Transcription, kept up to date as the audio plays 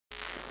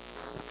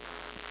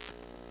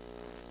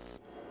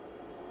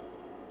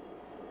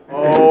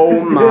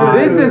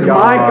This is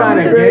my kind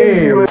of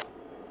game.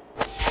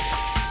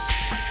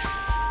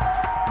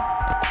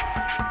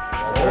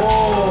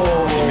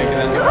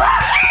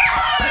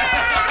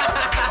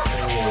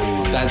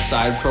 That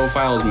side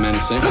profile is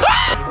menacing.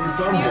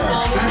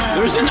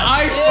 There's an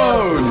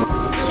iPhone!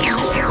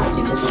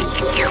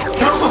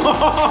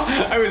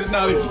 I was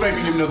not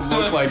expecting him to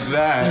look like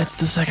that. It's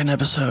the second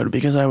episode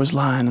because I was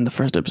lying in the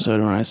first episode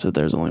when I said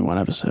there's only one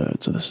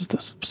episode. So this is the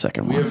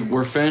second one.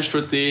 We're finished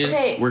with these.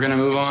 Okay. We're gonna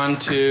move on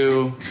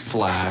to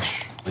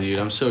Flash. Dude,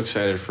 I'm so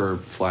excited for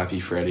Flappy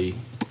Freddy.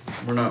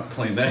 We're not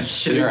playing that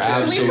shit.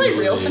 Can we play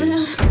real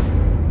FNAF?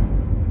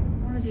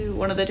 Do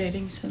one of the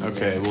dating sims.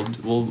 Okay,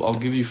 I'll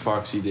give you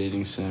Foxy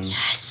dating sim.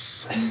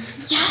 Yes!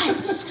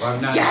 Yes!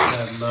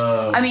 Yes!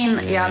 I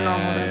mean, yeah, I'm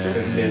normal at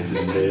this.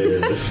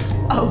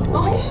 Oh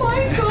my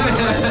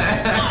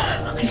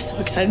god! I'm so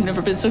excited. I've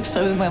never been so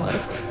excited in my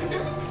life.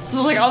 This is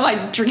like all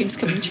my dreams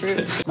coming true.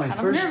 My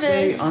first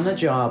day on the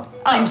job.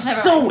 I'm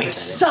so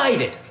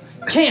excited!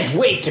 Can't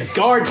wait to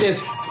guard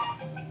this.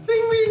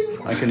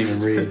 I couldn't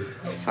even read.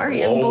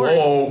 Sorry, I'm bored.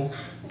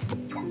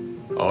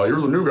 Oh,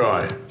 you're the new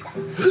guy.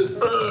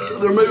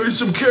 There may be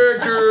some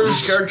characters.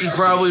 These characters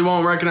probably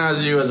won't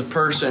recognize you as a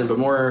person, but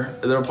more,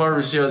 they'll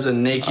probably see you as a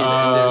naked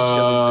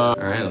endoskeleton.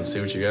 Alright, let's see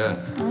what you got.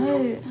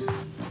 Alright.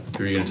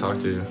 Who are you gonna talk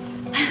to?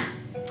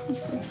 I'm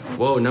so excited.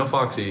 Whoa, no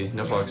Foxy.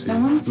 No Foxy. No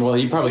one's Well,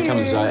 he probably here.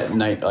 comes at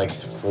night like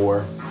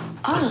 4.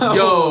 Oh.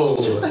 Yo!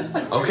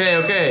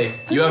 Okay.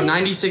 You have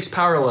 96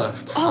 power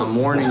left. Oh. I'm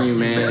warning you,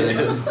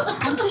 man.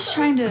 I'm just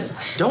trying to...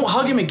 Don't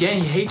hug him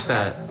again, he hates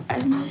that.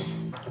 I'm just...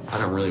 I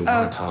don't really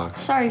want to talk.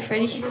 Sorry,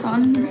 Freddy, he's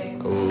on.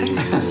 Oh.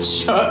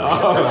 Shut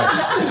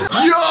up!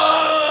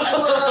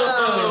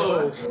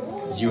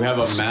 Yo! You have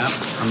a map?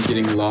 I'm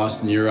getting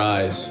lost in your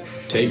eyes.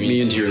 Take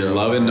me into your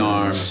loving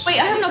arms. Wait,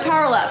 I have no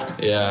power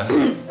left. Yeah.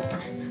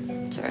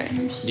 It's alright,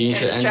 I'm just You need,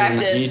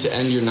 distracted. you need to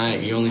end your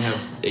night. You only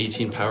have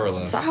 18 power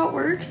left. Is that how it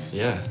works?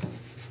 Yeah.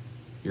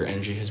 Your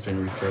energy has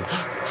been refilled.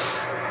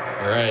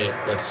 Alright,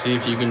 let's see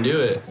if you can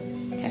do it.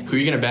 Okay. Who are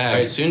you gonna bag?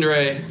 Alright,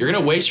 Tsundere. You're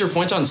gonna waste your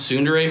points on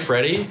Tsundere,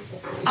 Freddy?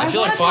 I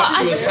feel like wanna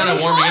Foxy was kind of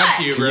warming up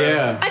to you, bro.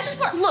 Yeah. I just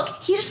want... Look,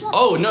 he just wants...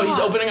 Oh, no, he's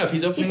opening up.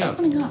 He's He's opening up.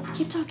 opening up.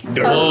 Keep talking.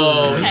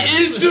 Oh,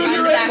 he is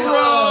Tsundere,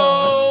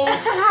 bro!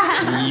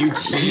 You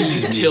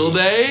tease me.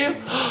 Tilde?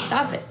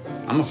 Stop it.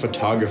 I'm a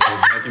photographer.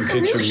 I can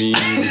picture me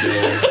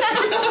today.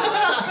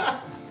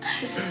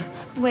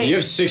 Wait. You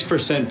have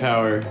 6%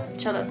 power.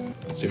 Shut up.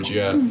 Let's see what you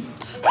got.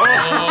 Oh,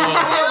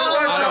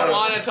 I don't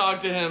want to talk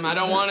to him. I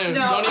don't want him. No.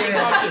 Don't even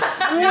talk to him.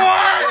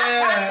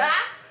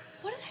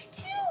 What did I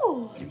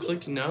do? You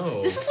clicked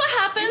no. This is what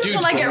happens Dude's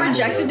when I get blind.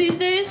 rejected these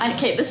days.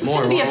 Okay, this is More,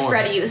 gonna be more, a more.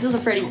 Freddy. This is a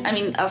Freddy. I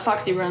mean, a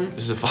Foxy run.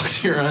 This is a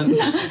Foxy run.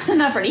 I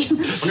Not Freddy.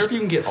 wonder if you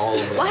can get all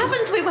of them. What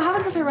happens? Wait, what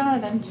happens if I run out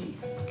of energy?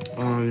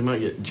 Oh, you might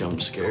get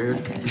jump scared.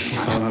 Okay.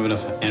 I don't have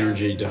enough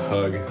energy to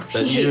hug.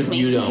 That He hates me.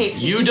 you He don't.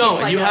 hates me. You He don't.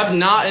 hates my You have guts.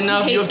 not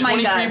enough. He You have hates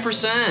my guts.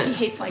 23%. He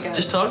hates my guts.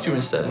 Just talk to him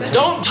instead.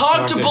 Don't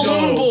talk to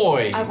Balloon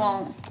Boy. I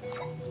won't.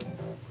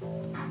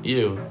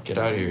 You get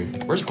out of here.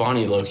 Where's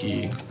Bonnie,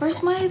 Loki?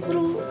 Where's my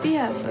little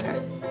BF?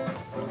 Okay.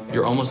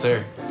 You're almost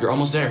there. You're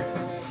almost there.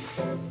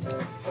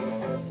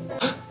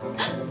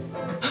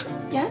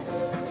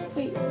 Yes?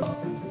 Wait.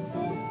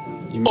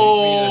 You make me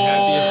the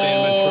happiest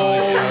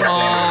animatronic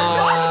out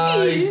Oh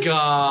my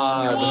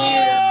god.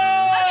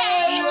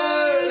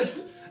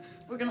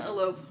 We're gonna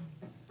elope.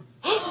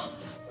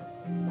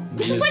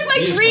 This is like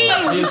my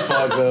dream. He's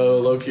fuck though,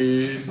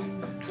 Loki.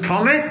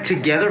 Comment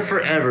together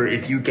forever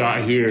if you got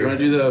Do you here. wanna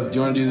do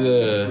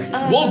the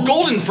Whoa,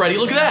 Golden Freddy,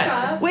 look at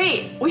that!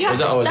 Wait, we have Was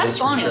that always that's a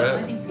Bonnie.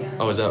 Bonnie.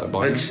 Oh, is that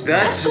Bonnie?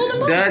 That's Golden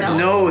Boy, that. no?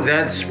 No,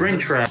 that's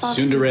Springtrap.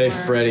 Tsundere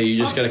Freddy, you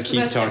just gotta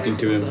keep talking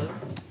to him.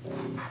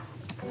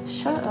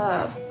 Shut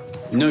up.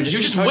 No, You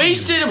just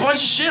wasted a bunch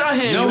of shit on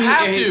him. No, you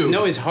have to.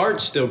 No, his heart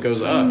still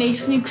goes It up.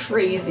 makes me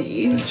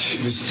crazy.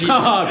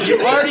 Stop! You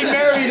already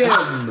married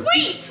him.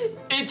 Wait!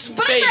 It's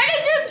But I fate. tried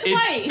to do it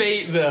twice. It's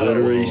fate though.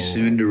 Literally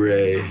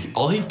Tsundere.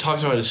 All he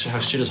talks about is how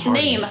shit is hard.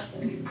 Name.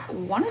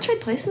 Wanna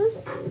trade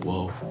places?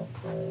 Whoa.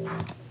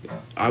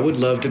 I would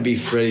love to be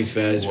Freddy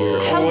Fazbear.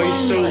 Whoa. Oh,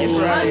 he's so How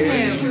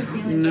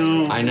right.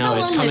 No. I know,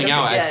 it's How long coming does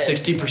out it at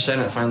get? 60%.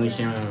 It finally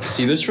came out.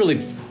 See, this really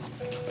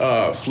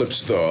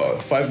flips the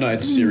Five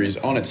Nights series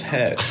on its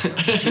head.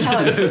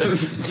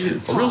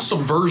 A real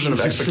subversion of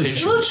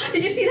expectations. Look,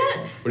 did you see that?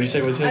 What do you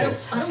say? What's it?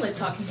 I don't like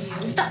talking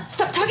to you. Stop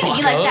talking to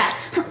me like that.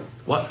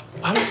 What?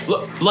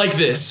 Look, like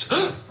this.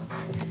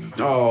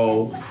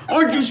 Oh,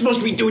 aren't you supposed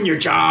to be doing your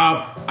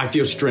job? I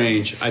feel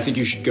strange. I think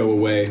you should go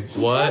away.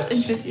 What?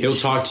 He'll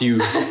talk to you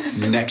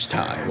next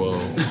time. Whoa.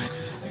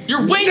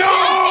 You're wasting.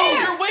 No!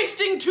 You're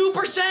wasting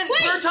 2%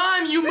 per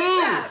time you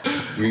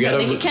move. We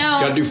Make it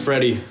count. gotta do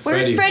Freddy.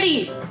 Where's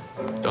Freddy?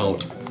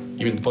 Don't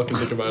even fucking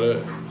think about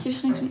it. He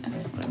just makes me. Okay,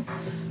 whatever.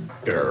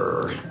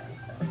 Grr.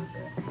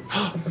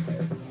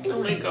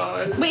 Oh my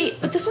god. Wait,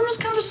 but this one was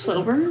kind of a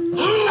slow burn.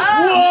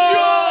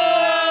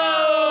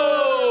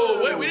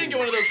 Whoa! Wait, we didn't get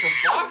one of those for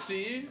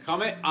Foxy.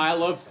 Comment I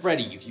love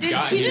Freddy if you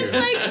got He here. just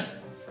like.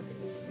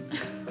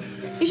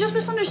 He's just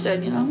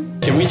misunderstood, you know?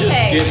 Can we just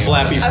Hey. get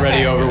Flappy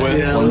Freddy over with?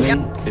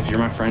 Yeah. If you're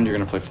my friend, you're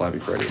gonna play Flappy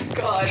Freddy.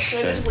 God,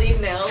 should I just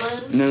leave now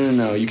then?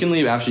 No. You can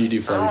leave after you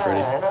do Flappy Freddy.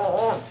 I don't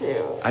want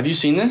to. Have you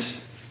seen this?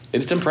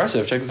 It's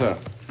impressive. Check this out.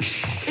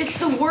 It's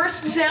the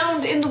worst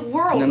sound in the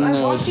world. No, I it's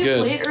watched you good.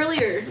 play it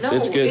earlier. No,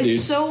 It's good, dude.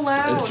 It's so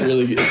loud. It's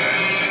really good.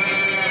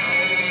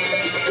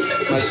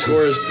 My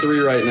score is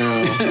 3 right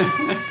now.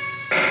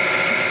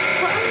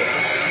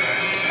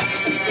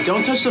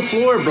 Don't touch the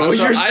floor, bro. Oh,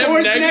 Your I have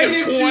score's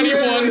negative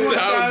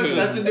 21,000.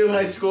 That's a new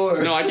high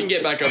score. No, I can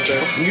get back up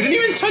there. You didn't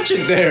even touch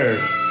it there.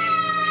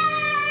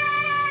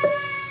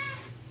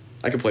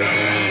 I can play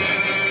something.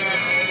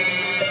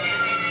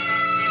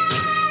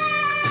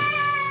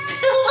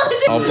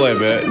 I'll play a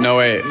bit. No,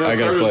 wait. I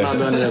gotta play. Not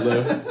done yet,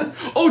 though.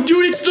 Oh,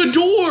 dude, it's the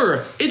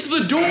door! It's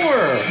the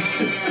door!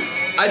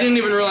 I didn't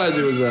even realize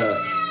it was that.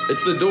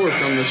 It's the door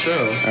from the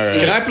show. All right.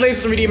 Can I play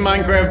 3D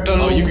Minecraft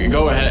Tunnel? Oh, you can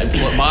go ahead.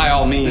 By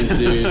all means,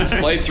 dude.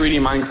 Play 3D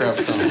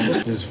Minecraft Tunnel.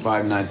 This is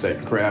Five Nights at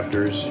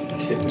Crafters.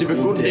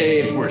 Typical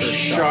day for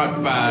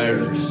shot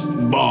fires.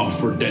 Bombs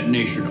for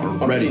detonation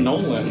are ready.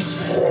 Nolan's.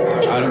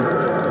 I don't...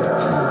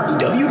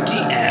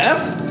 WTF?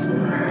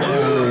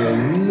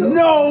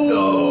 No!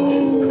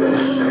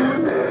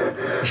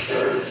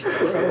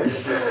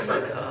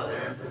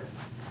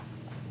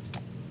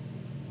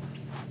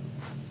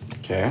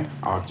 Okay,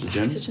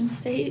 oxygen. Oxygen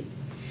state.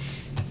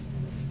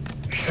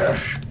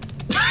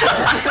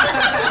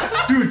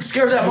 Dude,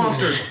 scare that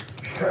monster.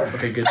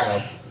 Okay, good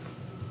job.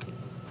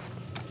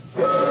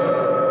 What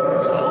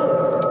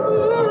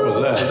was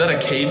that? Is that a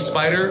cave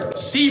spider?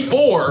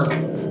 C4?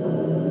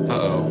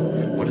 Uh-oh.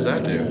 What does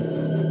that do?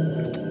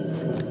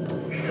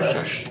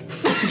 Shush.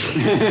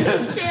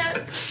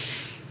 can't.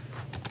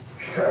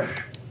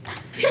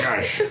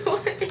 Shush.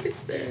 What is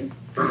this?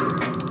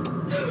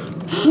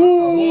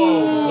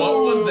 Whoa, what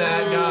was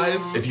that,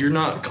 guys? If you're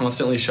not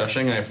constantly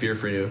shushing, I fear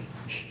for you.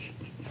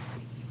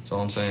 That's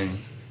all I'm saying.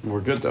 We're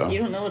good though. You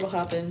don't know what'll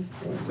happen.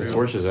 The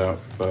torch is out,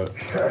 but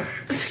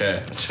Okay.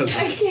 Just,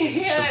 I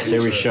can't. okay,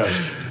 we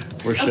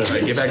shushed. We're shushed.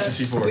 Alright, get back to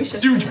C4.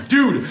 Dude.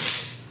 Dude!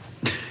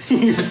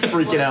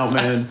 Freaking out,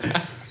 man.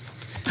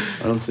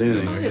 I don't see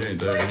anything.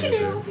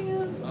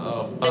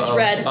 It's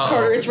red.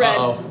 Carter, it's red.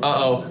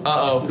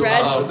 Uh-oh.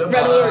 Red.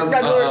 Red alert.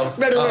 Red alert.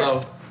 Red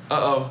alert.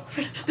 Uh-oh.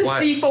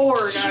 What?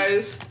 C4,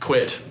 guys.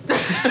 Quit. Shit!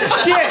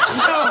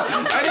 No!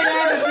 I didn't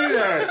want to do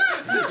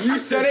that! You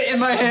said it in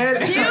my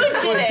head. You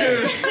did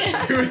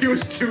it. Dude, he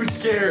was too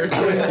scared. I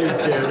was too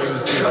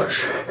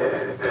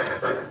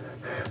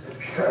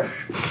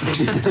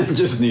scared.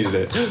 Just needed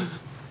it.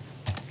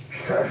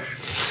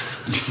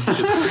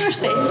 You're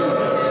safe.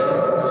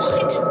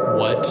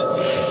 What?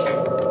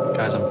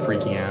 Guys, I'm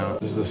freaking out.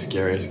 This is the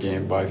scariest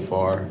game by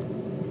far.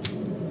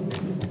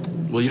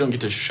 Well, you don't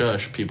get to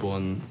shush people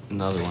in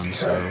the other one,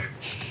 so...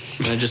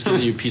 And it just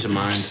gives you peace of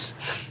mind.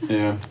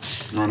 Yeah,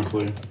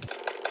 honestly.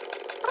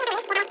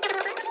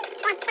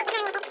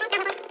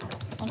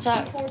 What's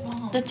that?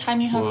 The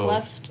time you have Whoa.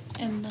 left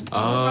in the in the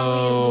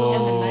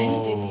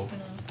Oh.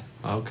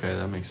 Okay,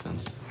 that makes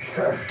sense.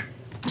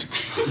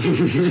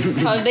 It's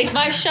gonna make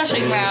my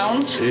shushing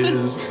rounds. It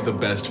is the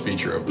best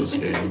feature of this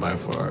game by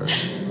far.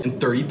 In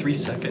 33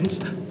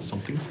 seconds,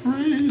 something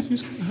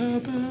crazy's gonna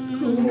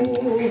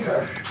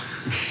happen.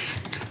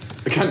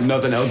 I got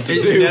nothing else to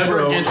It do, never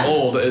bro. gets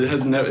old.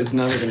 It's never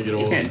gonna get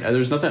old.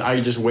 There's nothing. I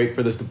just wait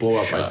for this to blow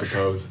up, I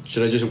suppose.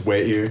 Should I just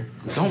wait here?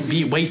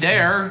 Wait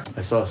there.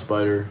 I saw a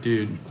spider.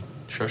 Dude,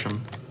 shush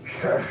him.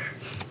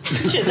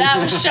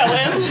 Shazam, show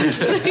him.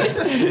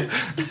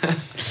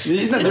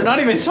 They're not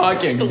even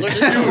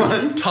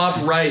talking. Top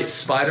right,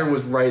 spider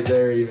was right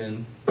there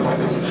even.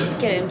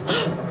 Get him.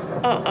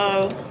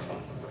 Uh-oh.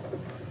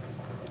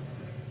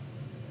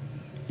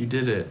 You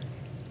did it.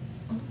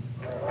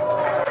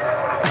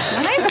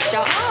 Nice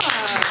job.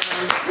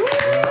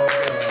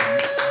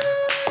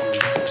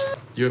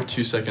 You have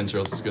 2 seconds or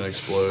else it's gonna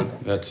explode.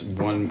 That's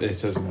one. It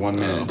says 1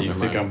 minute. Do you never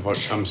think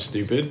mind. I'm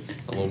stupid?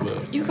 A little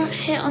bit. You got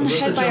hit on the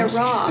head by a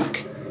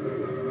rock.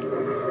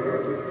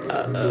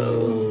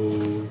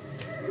 Oh.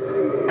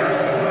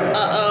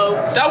 Uh-oh.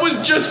 That was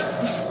just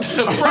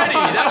Freddy.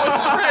 That was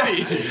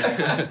Freddy.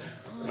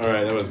 All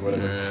right, that was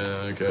whatever.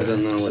 Yeah, okay. I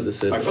don't know what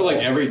this is. I feel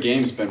like every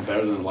game's been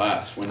better than the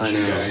last. Wouldn't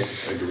you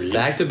guys agree?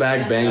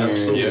 Back-to-back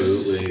bangers.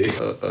 Absolutely.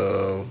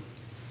 Uh-oh.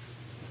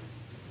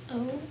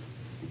 Oh.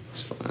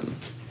 It's fun.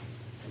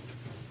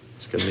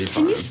 It's gonna be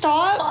fun. Can you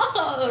stop?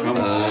 Come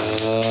on.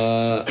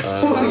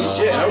 Holy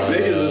shit, how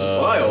big is this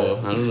file?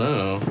 I don't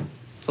know.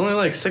 It's only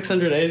like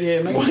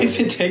 688 megabytes. Why is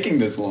it taking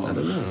this long? I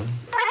don't know.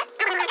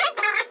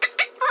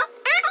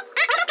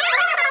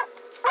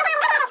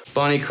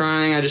 Bonnie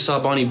crying. I just saw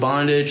Bonnie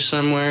bondage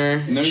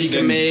somewhere. No, you Chica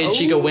didn't. maid,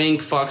 Chica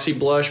wink, Foxy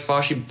blush,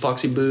 Foxy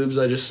boobs.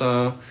 I just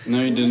saw.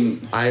 No, you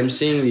didn't. I am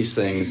seeing these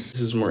things.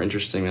 This is more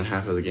interesting than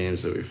half of the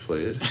games that we've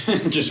played.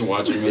 Just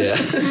watching this.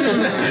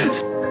 Yeah.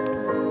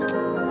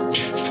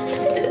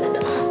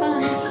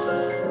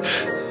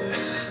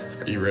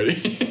 Are you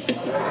ready?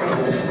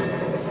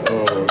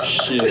 Oh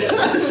shit.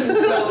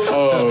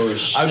 Oh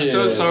shit. I'm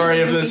so sorry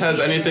if this has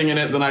anything in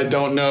it, then I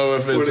don't know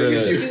if it's in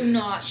it. Do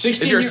not.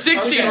 16. If you're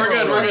 16, we're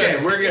good. We're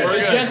good. We're good.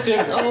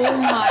 Suggestive. Oh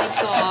my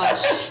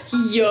gosh.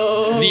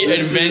 Yo. The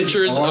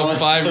Adventures of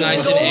Five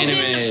Nights in Golden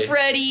Anime.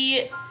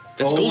 Freddy.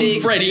 That's Golden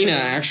Freddina,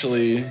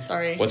 actually.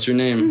 Sorry. What's your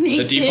name? Nathan.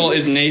 The default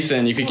is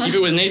Nathan. You could keep it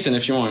with Nathan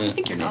if you want. I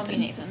think you're Nathan. I'll be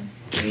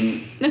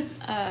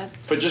Nathan.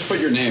 But just put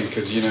your name,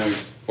 because you know.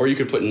 Or you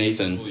could put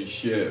Nathan. Holy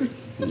shit.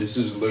 This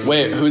is literally.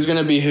 Wait, who's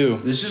gonna be who?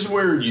 This is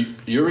where you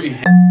already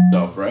had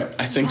stuff, right?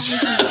 I think so.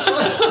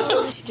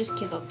 Just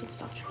give up and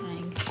stop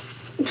trying.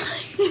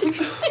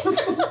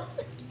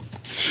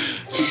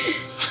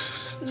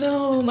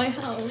 No, my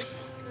house.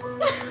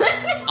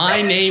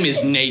 My name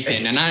is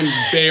Nathan, and I'm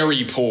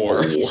very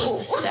poor. He's just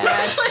a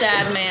sad,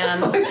 sad man.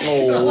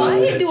 Oh.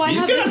 Why do I He's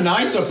have got this? a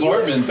nice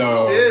apartment,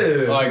 though.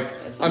 Yeah. Like,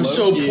 I'm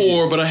so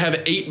poor, but I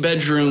have 8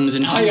 bedrooms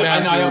and 2 I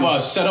have a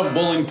bathrooms. set of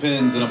bowling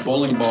pins and a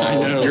bowling ball. I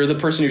know. You're the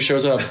person who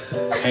shows up.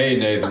 Hey,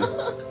 Nathan.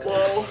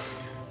 Whoa.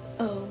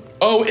 Oh.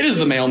 Oh, it is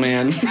the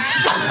mailman.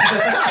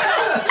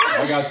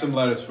 I got some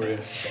lettuce for you.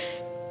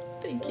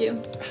 Thank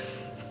you.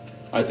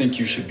 I think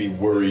you should be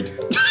worried.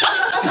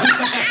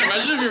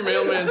 Imagine if your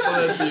mailman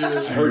said that to you.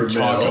 I heard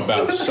talk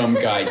about some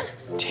guy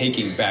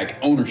taking back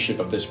ownership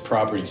of this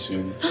property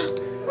soon.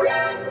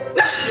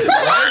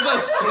 Why is the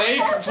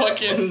snake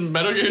fucking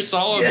Metal Gear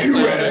Solid?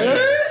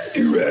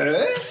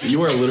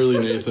 You are literally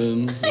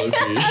Nathan. Loki.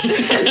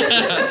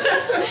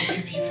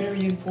 Could be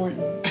very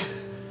important.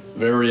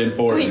 Very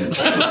important.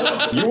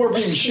 You are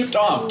being shipped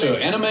off to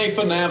Anime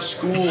FNAF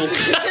school.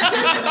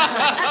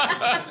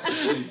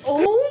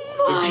 Oh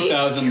my.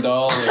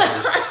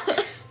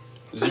 $50,000.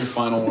 This is your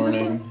final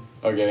warning.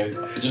 Okay,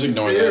 just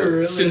ignore that.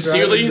 Really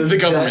Sincerely, driving the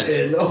this government.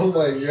 in. Oh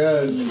my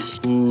god.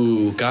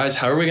 Ooh, guys,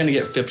 how are we gonna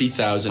get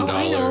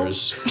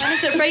 $50,000?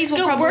 Nights at Freddy's will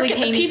Go probably work at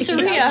pay the me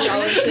pizzeria.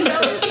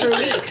 $50,000 per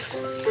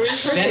weeks.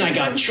 Then I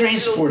got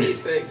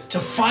transported to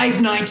Five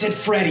Nights at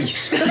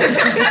Freddy's. Okay,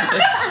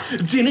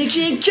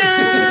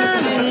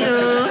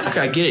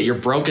 I get it. You're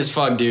broke as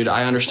fuck, dude.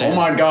 I understand. Oh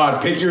my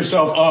god, pick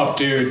yourself up,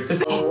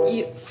 dude.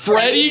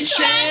 Freddy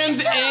Chan's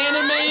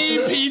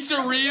Anime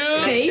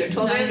Pizzeria? Okay, Not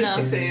 12 a.m. to enough.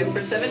 6 a.m.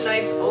 for 7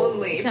 nights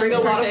only. Sounds Bring a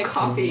lot of perfect.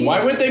 coffee.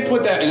 Why would they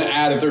put that in an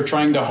ad if they're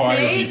trying to hire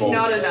Pay people?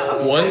 not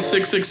enough.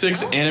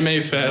 1666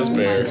 Anime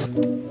Fazbear.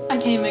 I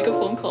can't even make a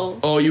phone call.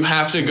 Oh, you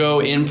have to go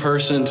in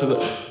person to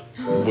the.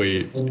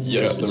 Wait.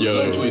 Yes, there's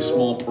actually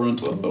small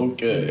parental.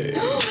 Okay.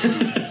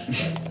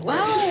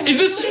 Wow. Is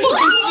this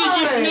fucking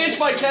Sneaky Snitch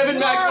by Kevin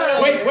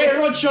Maxwell? Wait,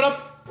 everyone shut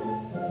up.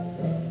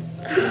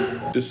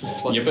 This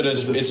is fucking. Yep, it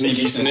is. It's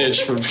Sneaky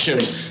Snitch from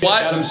Kevin.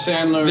 What? Adam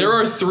Sandler. There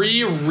are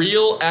 3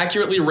 real,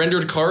 accurately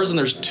rendered cars, and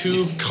there's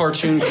 2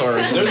 cartoon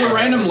cars. There's a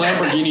random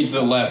Lamborghini to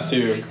the left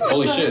too.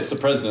 Holy shit, it's the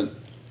president.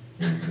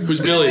 Who's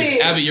Billy?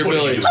 Billy. Abby, you're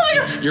Billy.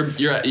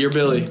 You're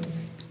Billy.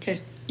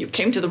 Okay, you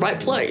came to the right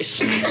place.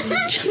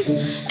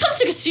 Come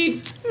take a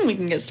seat. We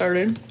can get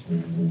started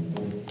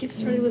Get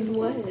started with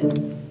what?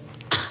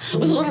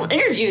 with a little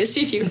interview to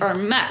see if you are a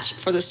match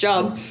for this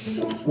job.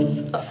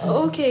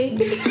 Okay.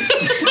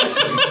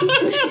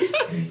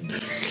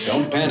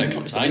 Don't panic.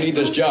 I need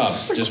this job.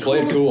 Just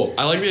play it cool.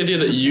 I like the idea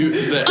that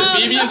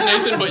Phoebe is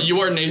Nathan, but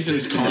you are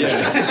Nathan's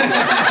conscience.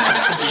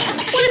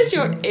 What is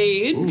your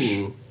age?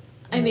 Ooh.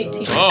 I'm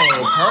 18.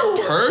 Oh,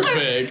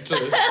 perfect.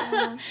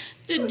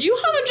 Did you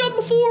have a job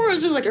before, or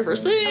is this like your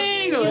first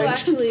thing? Or You like,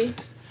 actually.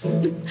 what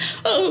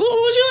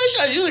was your last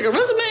job? You like a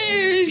resume?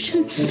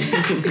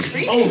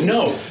 Oh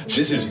no,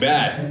 this is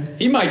bad.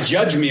 He might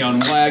judge me on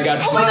why I got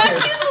Oh my fired.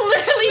 gosh, he's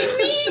literally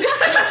me.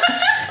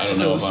 I don't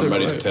know if I'm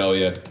ready to tell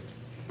yet.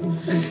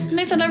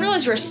 Nathan, I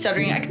realize you are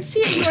stuttering. I can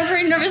see it. You are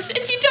very nervous.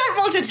 If you don't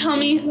want to tell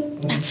me,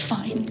 that's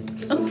fine.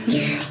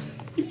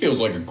 He feels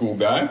like a cool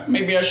guy.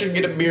 Maybe I should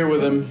get a beer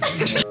with him.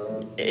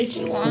 If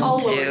you want All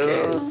to.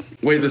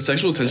 lowercase. Wait, the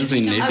sexual tension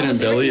between Nathan and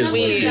Billy is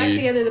Wait. Back low-key.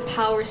 together the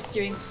power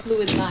steering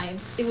fluid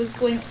lines. It was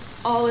going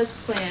all as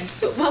planned,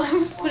 but while I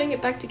was putting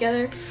it back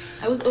together,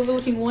 I was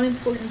overlooking one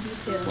important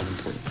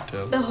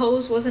detail. The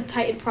hose wasn't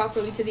tightened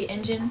properly to the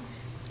engine.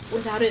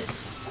 Without it,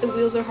 the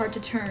wheels are hard to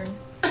turn.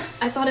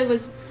 I thought it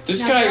was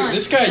This now guy done,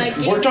 but I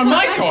gave worked the on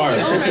my back to car.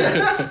 the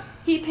owner.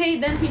 He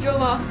paid, then he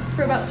drove off.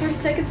 For about 30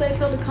 seconds, I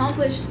felt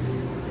accomplished.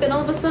 Then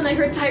all of a sudden, I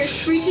heard tires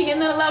screeching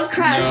and then a loud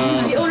crash.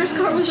 No. The owner's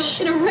car was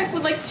in a wreck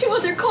with like 2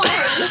 other cars.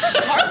 This is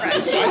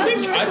heart-wrenching.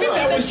 I think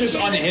that was just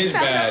on his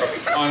bad,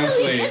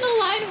 honestly. In the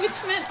line, which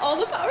meant all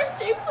the power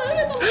steering fluid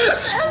and the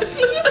wheels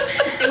empty.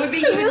 It would be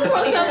The wheels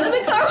locked up and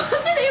the car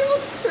wasn't able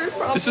to turn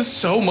properly. This is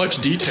so much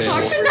detail.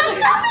 That's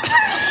not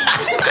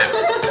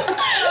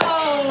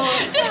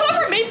Did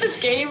whoever made this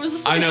game was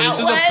just I like know, an this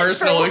is a outlet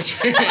personal for-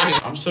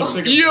 experience. I'm so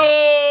sick of Yo!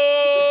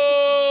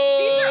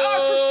 These are our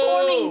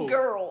performing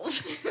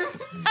girls.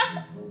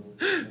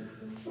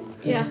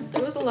 Yeah,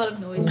 there was a lot of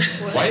noise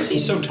before. Why is he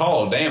so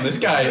tall? Damn, this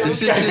guy.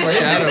 This is his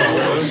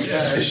shadow.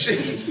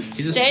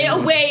 Stay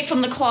away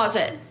from the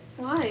closet.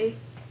 Why?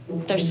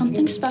 There's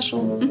something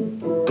special.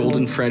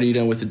 Golden Freddy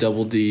done with the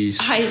double D's.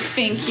 I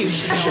think you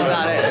should know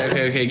about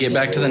it. Okay, get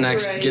back to the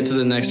next. Get to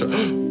the next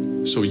one.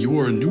 So you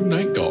are a new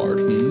night guard,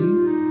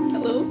 hmm?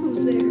 Hello,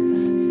 who's there?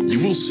 You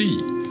will see.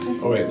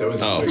 Oh wait, that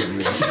was a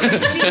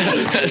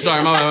second one.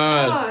 Sorry, my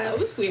bad. That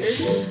was weird.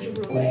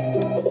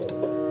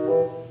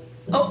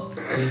 Oh.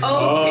 Okay.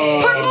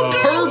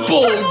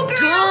 Purple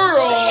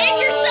girl!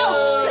 Behave yourself!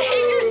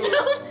 Behave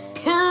yourself!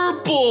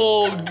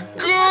 Purple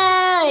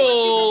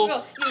girl!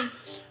 Girl,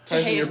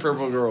 Tyson, you're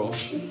purple girl.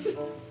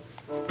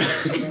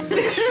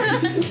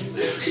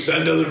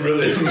 That doesn't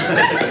really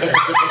matter.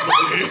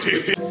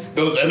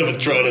 Those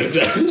animatronics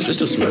are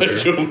Just a smoker.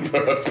 special,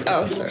 bro.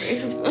 Oh, sorry.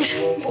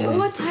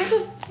 what type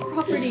of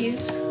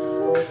properties?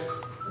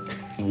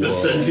 The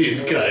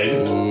sentient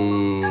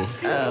kind.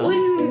 What do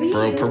you mean?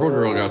 Bro, purple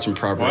girl got some Why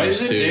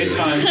properties is it too.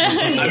 daytime?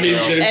 I mean,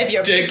 If they're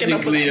you're picking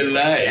up technically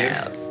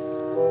alive.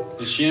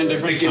 Is she in a They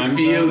different can time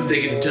feel, zone?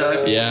 they can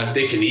touch, Yeah.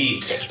 they can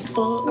eat.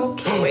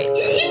 Okay.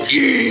 Wait.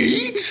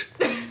 Eat!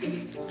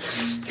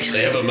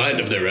 They have a mind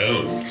of their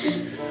own.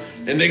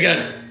 And they got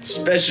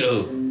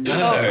special powers.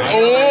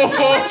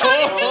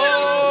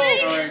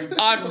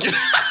 I'm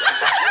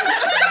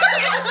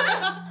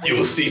You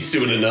will see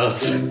soon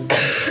enough.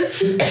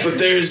 But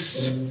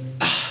there's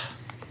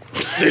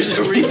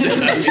a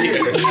reason I'm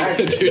here.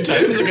 Dude,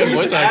 Tyson's a good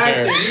voice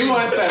actor. Acting, he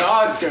wants that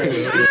Oscar.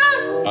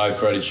 Hi,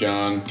 Freddie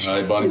Chan.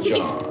 Hi, Bonnie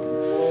Chan.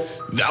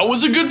 That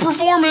was a good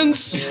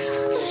performance.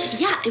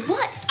 Yeah, it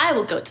was. I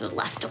will go to the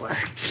left door.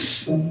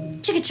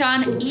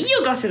 Chicka-chan,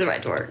 you go through the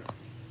right door.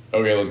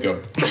 Okay, let's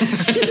go.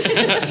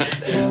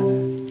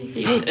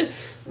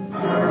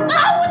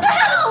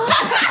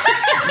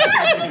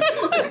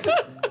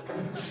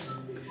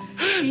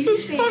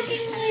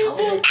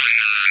 So,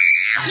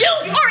 you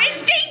are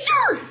in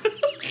danger!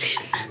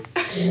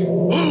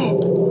 Oh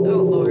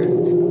lord.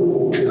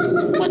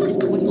 What is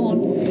going on?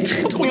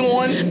 What's going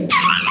on?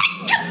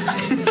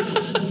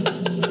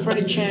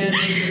 Freddie Chan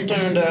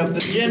turned off the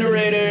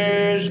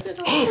generators.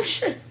 Oh,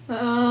 shit.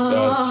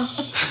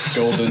 That's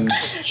Golden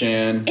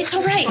Chan. It's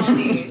alright.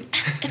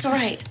 It's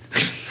alright.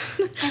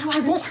 I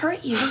won't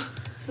hurt you.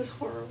 This is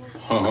horrible.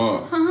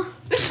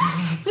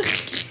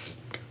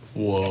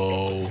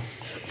 Whoa.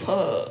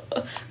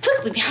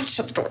 Quickly, we have to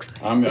shut the door.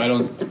 I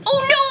don't.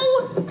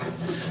 Oh no!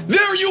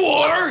 There you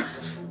are!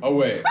 Oh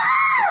wait.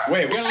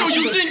 Wait. So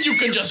you think you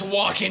can just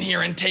walk in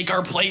here and take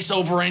our place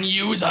over and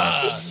use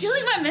us? She's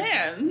stealing my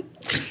man.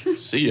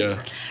 See ya.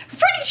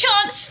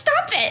 Freddie-chan,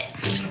 stop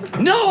it!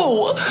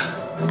 No!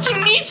 He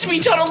needs to be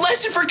taught a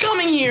lesson for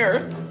coming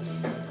here!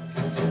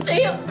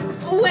 Stay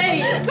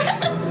away.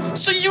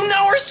 So you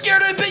now are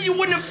scared? I bet you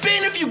wouldn't have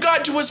been if you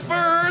got to us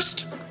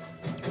first!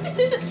 This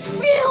isn't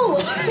real.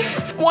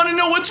 Wanna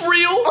know what's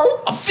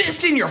real? A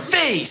fist in your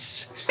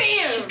face! Bam.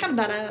 She's kind of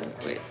bad.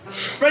 Wait.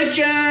 Freddie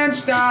Chan,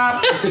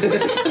 stop!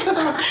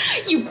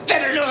 You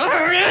better not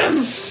hurt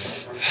him!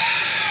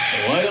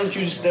 Why don't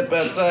you step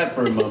outside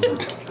for a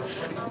moment?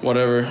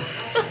 Whatever.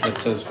 That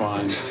says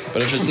fine.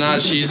 But if it's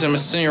not she's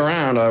messing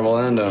around, I will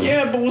end him.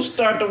 Yeah, but we'll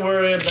start to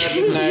worry about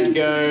the night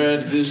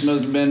guard. This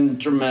must have been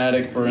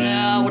traumatic for him.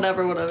 Yeah,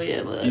 whatever.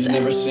 Yeah, He's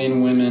never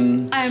seen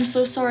women. I am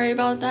so sorry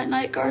about that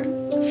night guard.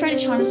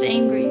 Freddie-chan is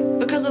angry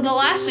because of the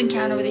last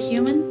encounter with a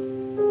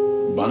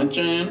human.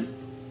 Bonnie-chan?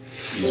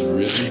 He's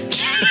really...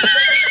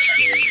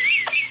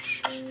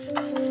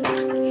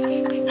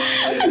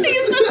 I think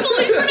it's best to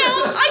leave for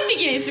now. I think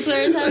he needs to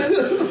clear his head.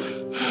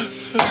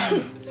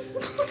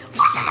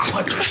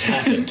 What just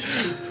happened?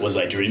 Was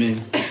I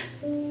dreaming?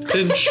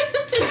 Pinch.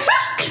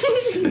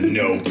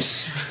 Nope.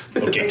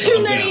 Okay, Too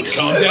calm many down.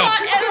 Calm down.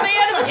 hot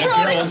anime That girl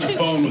on animatronics. the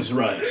phone was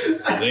right.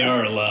 They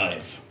are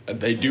alive.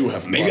 They do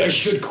have Maybe I lives.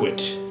 should quit.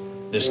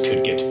 This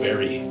could get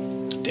very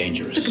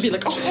dangerous. It could be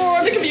like a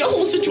horror. It could be a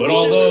whole situation. But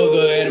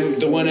although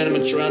the one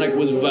animatronic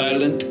was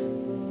violent,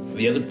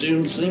 the other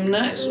two seemed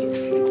nicer.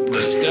 They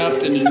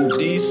stopped an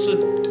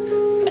indecent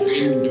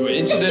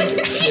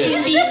incident.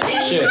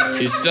 Shit.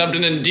 He stopped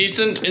an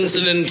indecent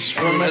incident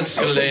from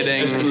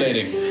escalating.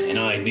 Escalating. And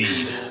I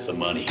need the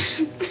money.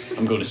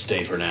 I'm going to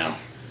stay for now.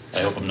 I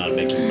hope I'm not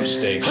making a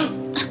mistake.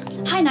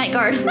 Hi, night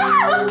guard.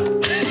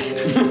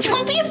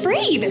 Don't be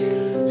afraid.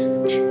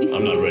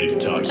 I'm not ready to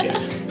talk yet.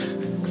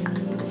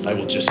 I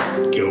will just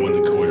go in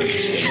the corner and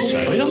stay Why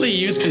silent. don't they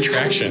use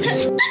contractions?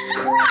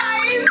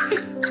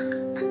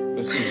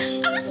 This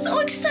is... I was so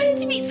excited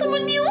to meet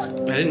someone new. I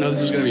didn't know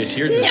this was gonna be a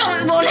tearjerker. No,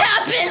 it won't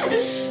happen.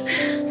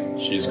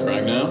 She's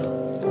crying now?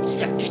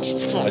 That bitch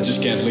is I full.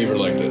 just can't leave her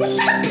like this.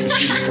 If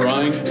she's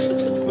crying,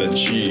 then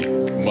she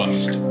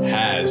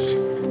has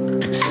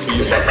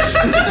feelings.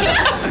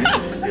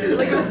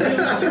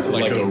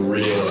 like a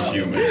real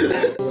human.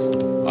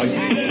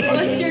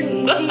 What's your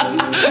name?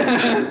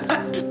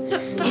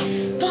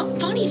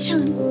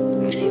 Bonnie-chan.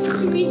 Nice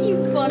to meet you,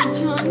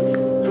 Bonnie-chan.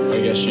 I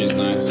guess she's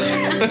nice.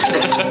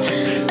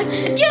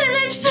 Yeah, and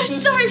I'm so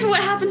sorry for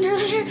what happened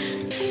earlier.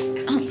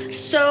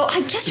 So,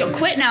 I guess you'll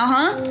quit now,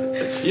 huh?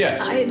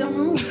 Yes. I don't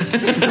know.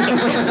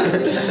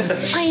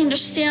 I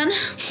understand.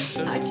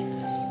 I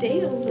can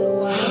stay a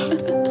little while.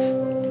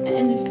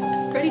 And if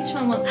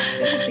Freddie-chan wants to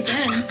do this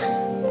again.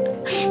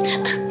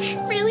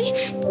 Really?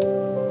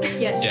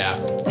 Yes. Yeah.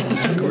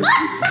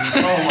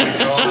 Oh my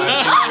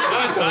god.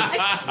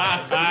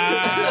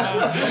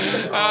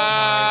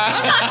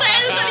 I'm not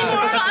saying this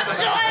anymore. I'm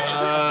done.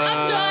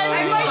 I'm done.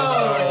 I might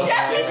shoot to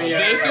death.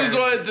 This is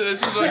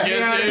what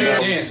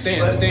gets you.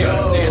 Dance.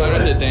 What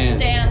is it,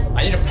 dance? Dan.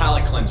 I need a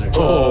palate cleanser.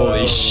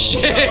 Holy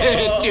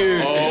shit,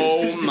 dude.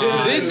 Oh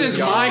my. This is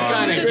my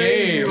kind of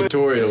game.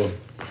 Tutorial.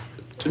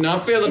 To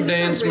not fail the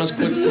dance, must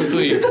click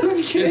quickly.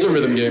 It's a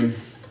rhythm game.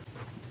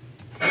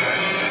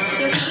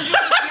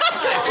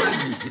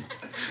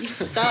 You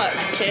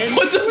suck, kid.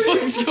 What the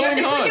fuck is going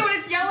You have to click it on? when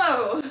it's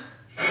yellow.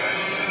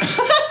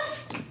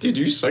 Dude,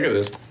 you suck at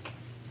this.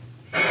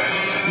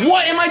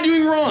 What am I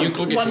doing wrong? You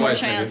click it One more twice,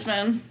 chance,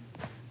 man.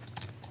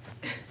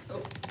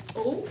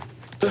 Oh.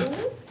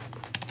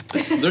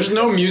 There's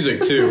no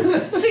music, too.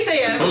 6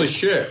 a.m. Holy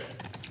shit.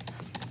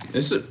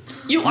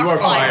 You are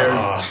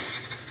fired.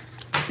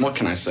 What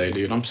can I say,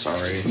 dude? I'm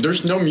sorry.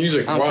 There's no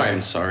music. Why?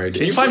 I'm sorry,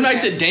 dude. It's Five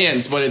Nights at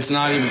Dance, but it's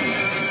not even...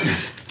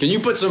 Can you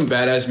put some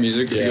badass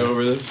music to go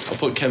over this? I'll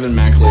put Kevin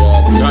Mackley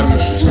on.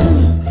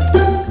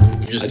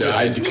 You just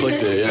I died.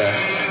 clicked it,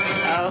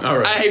 yeah. All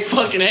right. I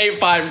fucking hate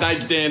Five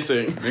Nights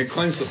Dancing. It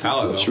cleans the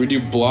palate, though. Should we do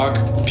block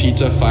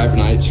pizza 5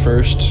 nights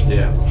first?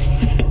 Yeah.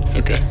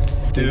 Okay.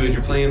 Dude,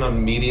 you're playing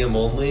on medium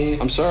only?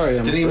 I'm sorry.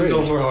 Didn't even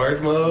go for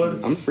hard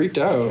mode? I'm freaked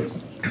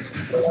out.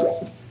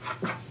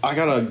 I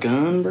got a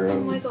gun, bro. Oh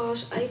my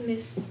gosh, I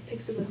miss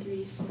Pixel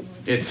 3 so much.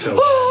 It's so bad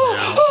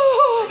now.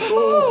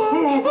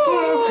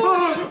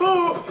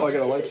 Oh, I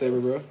got a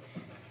lightsaber, bro.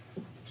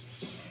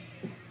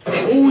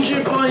 Oh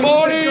shit,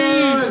 Body!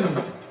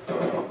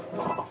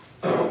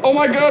 Oh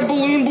my god,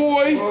 balloon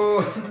boy!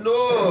 Oh,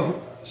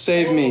 no!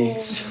 Save me.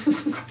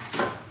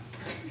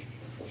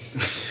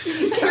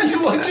 Are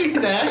you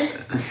watching that?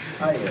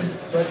 I am.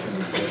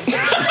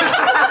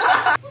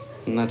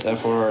 And that's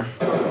FR.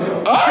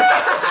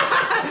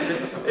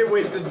 It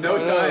wasted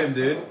no time,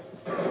 dude.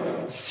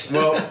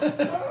 Well.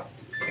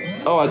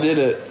 Oh, I did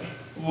it.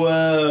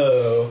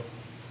 Whoa.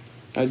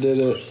 I did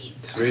it.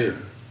 Sweet.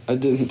 I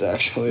didn't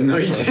actually. No,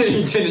 you didn't.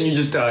 You didn't. You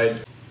just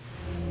died.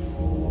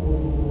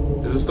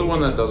 Is this the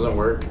one that doesn't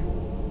work?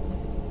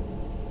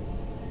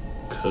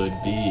 Could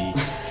be.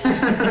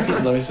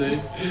 Let me see.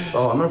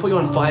 Oh, I'm gonna put you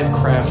on 5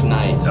 craft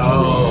nights.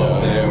 Oh.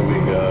 There we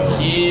go.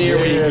 Here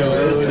we go.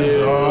 This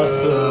is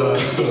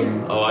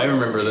awesome. Oh, I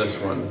remember this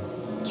one.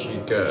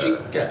 Chica.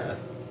 Chica.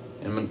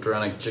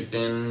 Animatronic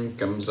chicken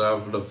comes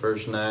out for the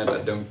first night.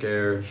 I don't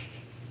care.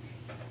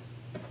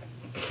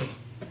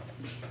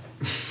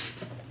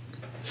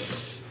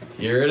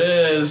 Here it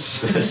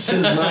is. This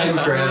is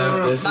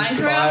Minecraft. This is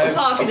Minecraft 5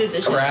 Pocket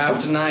Edition.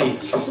 craft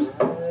nights.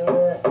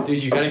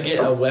 Dude, you gotta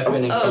get a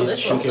weapon in case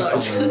this one Chica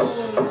sucked.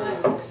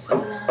 comes.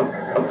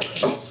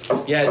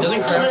 Yeah, it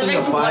doesn't craft it into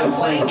makes it 5 one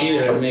plank. planks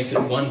either. It makes it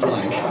 1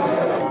 plank.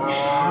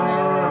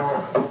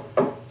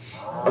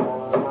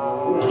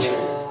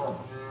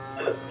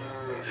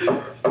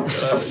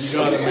 You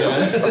got it, man.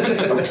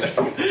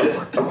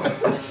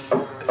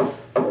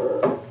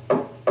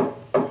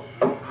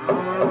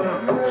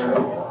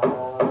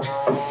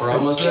 We're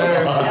almost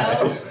there.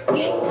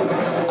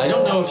 I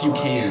don't know if you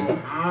can.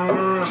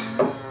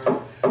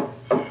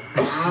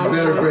 You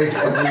better break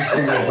every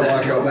single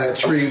block on that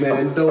tree,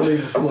 man. Don't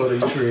leave a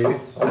floating tree.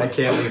 I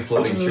can't leave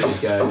floating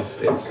trees,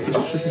 guys. It's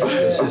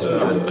just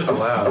not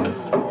allowed.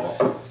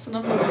 It's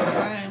not even a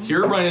crime.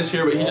 Herobrine is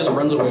here, but he just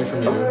runs away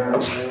from you.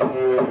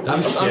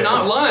 I'm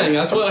not lying.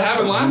 That's what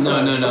happened last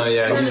time. No,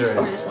 yeah. You're a He's right.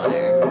 notorious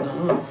liar.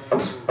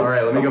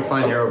 Alright, let me go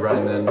find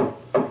Herobrine then.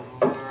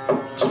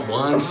 Just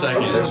 1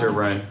 second. There's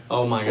Herobrine.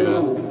 Oh my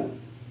god.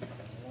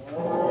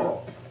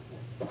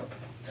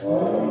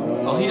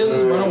 All he does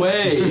is run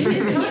away.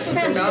 Is this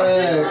stand up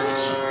this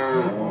much?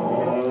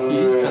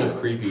 He's kind of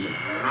creepy.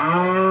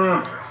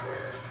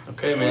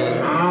 Okay, man.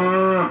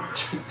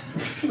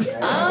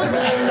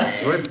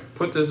 Alright. Wait,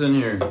 put this in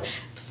here. Put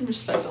some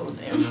respect on the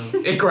name.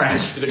 It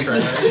crashed. Did it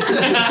crash?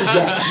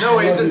 No,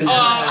 it's an.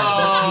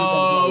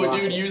 Oh,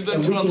 dude, use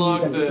them to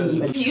unlock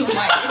the. You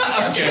might.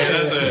 Okay,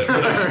 that's it.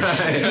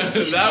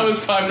 Alright. That was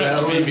 5 Nights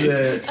at That was Babies.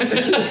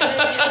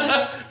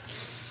 it.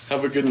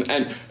 Have a good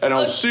and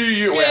I'll see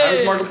you. Wait, how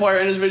does Markiplier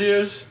end his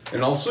videos?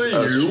 And I'll see you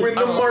in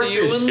the I'll see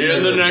you Marcus. in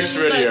In the next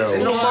video. next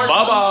one.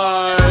 Bye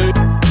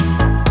bye.